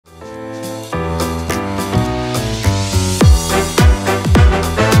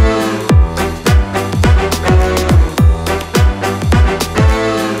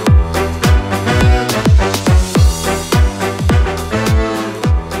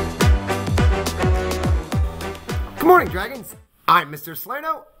Dragons, I'm Mr.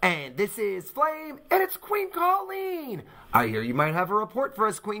 Salerno, and this is Flame, and it's Queen Colleen. I hear you might have a report for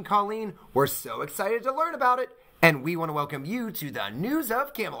us, Queen Colleen. We're so excited to learn about it, and we want to welcome you to the News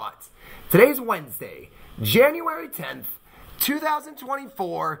of Camelot. Today's Wednesday, January 10th,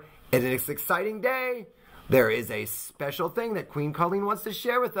 2024, and it's an exciting day. There is a special thing that Queen Colleen wants to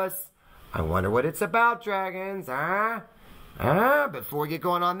share with us. I wonder what it's about, dragons, Before we get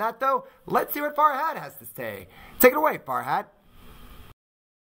going on that, though, let's see what Farhat has to say. Take it away, Farhat.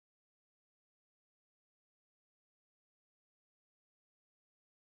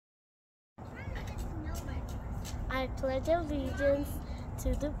 I pledge allegiance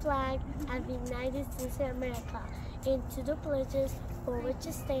to the flag of the United States of America and to the pledges for which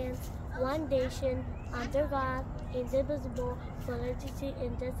it stands, one nation, under God, indivisible, for liberty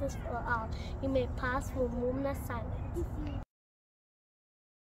and justice for all. You may pass for a moment of silence.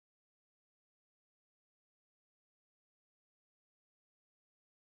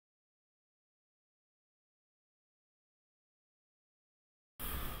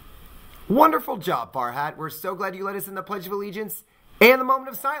 Wonderful job, Farhat. We're so glad you led us in the Pledge of Allegiance and the moment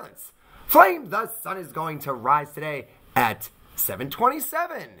of silence. Flame, the sun is going to rise today at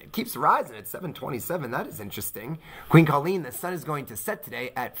 7:27. It keeps rising at 7:27. That is interesting. Queen Colleen, the sun is going to set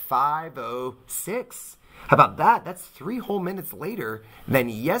today at 5:06. How about that? That's 3 whole minutes later than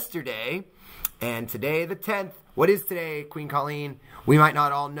yesterday. And today, the 10th. What is today, Queen Colleen? We might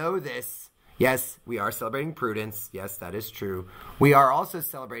not all know this. Yes, we are celebrating Prudence. Yes, that is true. We are also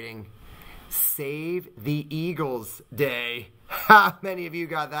celebrating Save the Eagles Day. How many of you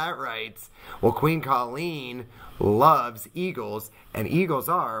got that right? Well, Queen Colleen loves eagles, and eagles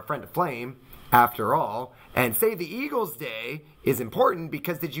are a friend of Flame, after all. And Save the Eagles Day is important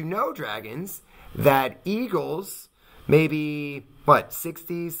because did you know, dragons, that eagles, maybe,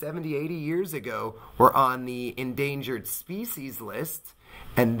 60, 70, 80 years ago, were on the endangered species list,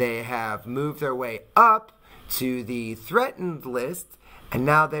 and they have moved their way up to the threatened list, and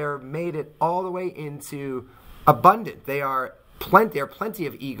now they're made it all the way into abundant. There are plenty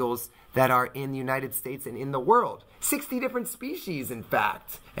of eagles that are in the United States and in the world. 60 different species, in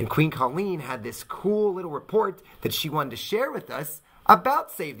fact. And Queen Colleen had this cool little report that she wanted to share with us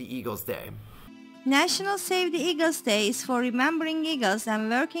about Save the Eagles Day. National Save the Eagles Day is for remembering eagles and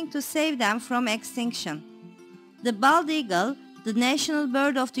working to save them from extinction. The bald eagle, the national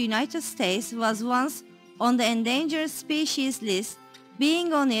bird of the United States, was once on the endangered species list,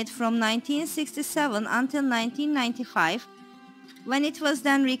 being on it from 1967 until 1995, when it was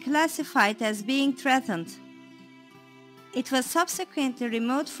then reclassified as being threatened. It was subsequently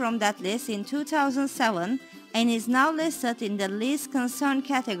removed from that list in 2007 and is now listed in the least concerned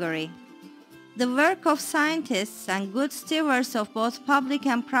category. The work of scientists and good stewards of both public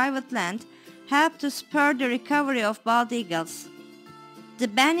and private land helped to spur the recovery of bald eagles. The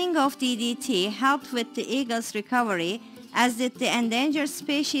banning of DDT helped with the eagles' recovery, as did the Endangered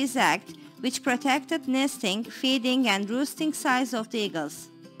Species Act, which protected nesting, feeding, and roosting sites of the eagles.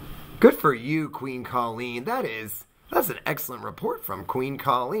 Good for you, Queen Colleen. That's an excellent report from Queen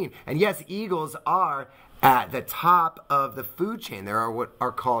Colleen. And yes, eagles are at the top of the food chain. There are what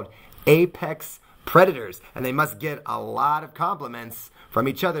are called apex predators, and they must get a lot of compliments from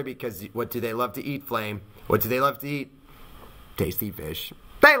each other because what do they love to eat, Flame? What do they love to eat? Tasty fish.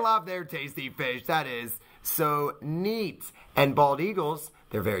 They love their tasty fish. That is so neat. And bald eagles,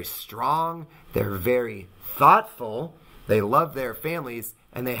 they're very strong, they're very thoughtful, they love their families,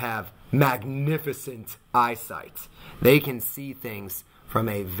 and they have magnificent eyesight. They can see things from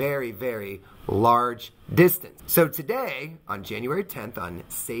a very, very large distance. So today, on January 10th, on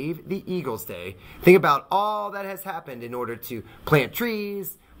Save the Eagles Day, think about all that has happened in order to plant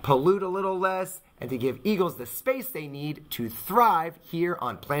trees, pollute a little less, and to give eagles the space they need to thrive here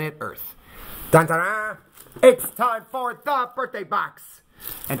on planet Earth. Dun, dun, dun. It's time for the birthday box.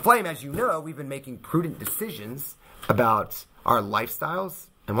 And Flame, as you know, we've been making prudent decisions about our lifestyles.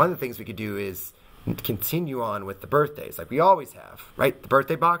 And one of the things we could do is continue on with the birthdays, like we always have, right? The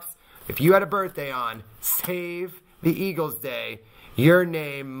birthday box. If you had a birthday on Save the Eagles Day, your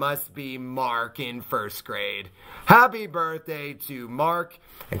name must be Mark in 1st grade. Happy birthday to Mark.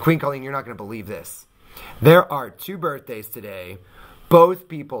 And Queen Colleen, you're not going to believe this. There are 2 birthdays today, both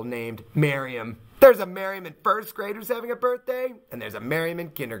people named Miriam. There's a Miriam in 1st grade who's having a birthday, and there's a Miriam in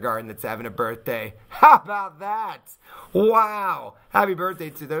kindergarten that's having a birthday. How about that? Wow. Happy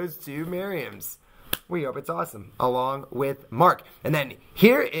birthday to those 2 Miriams. We hope it's awesome, along with Mark. And then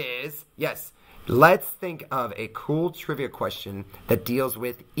here is, yes, let's think of a cool trivia question that deals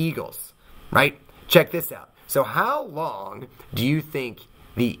with eagles, right? Check this out. So how long do you think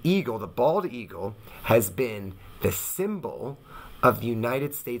the eagle, the bald eagle, has been the symbol of the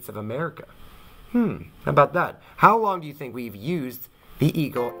United States of America. How about that? How long do you think we've used the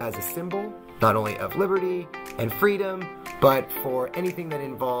eagle as a symbol, not only of liberty and freedom, but for anything that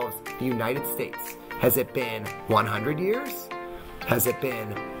involves the United States? Has it been 100 years? Has it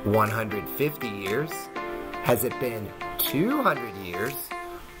been 150 years? Has it been 200 years?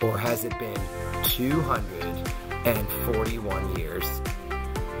 Or has it been 241 years?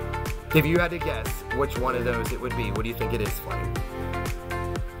 If you had to guess which one of those it would be, what do you think it is, Flame?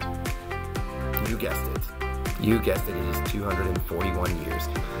 You guessed it. You guessed it. It is 241 years.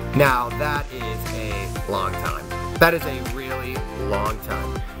 Now, that is a long time. That is a really long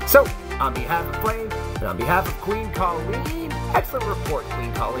time. So, on behalf of Flame and on behalf of Queen Colleen, excellent report,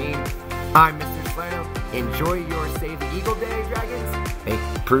 Queen Colleen. I'm Mr. Salerno. Enjoy your Save the Eagle Day, Dragons. Make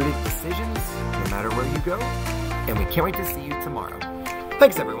prudent decisions no matter where you go. And we can't wait to see you tomorrow.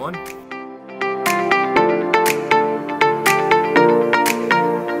 Thanks, everyone.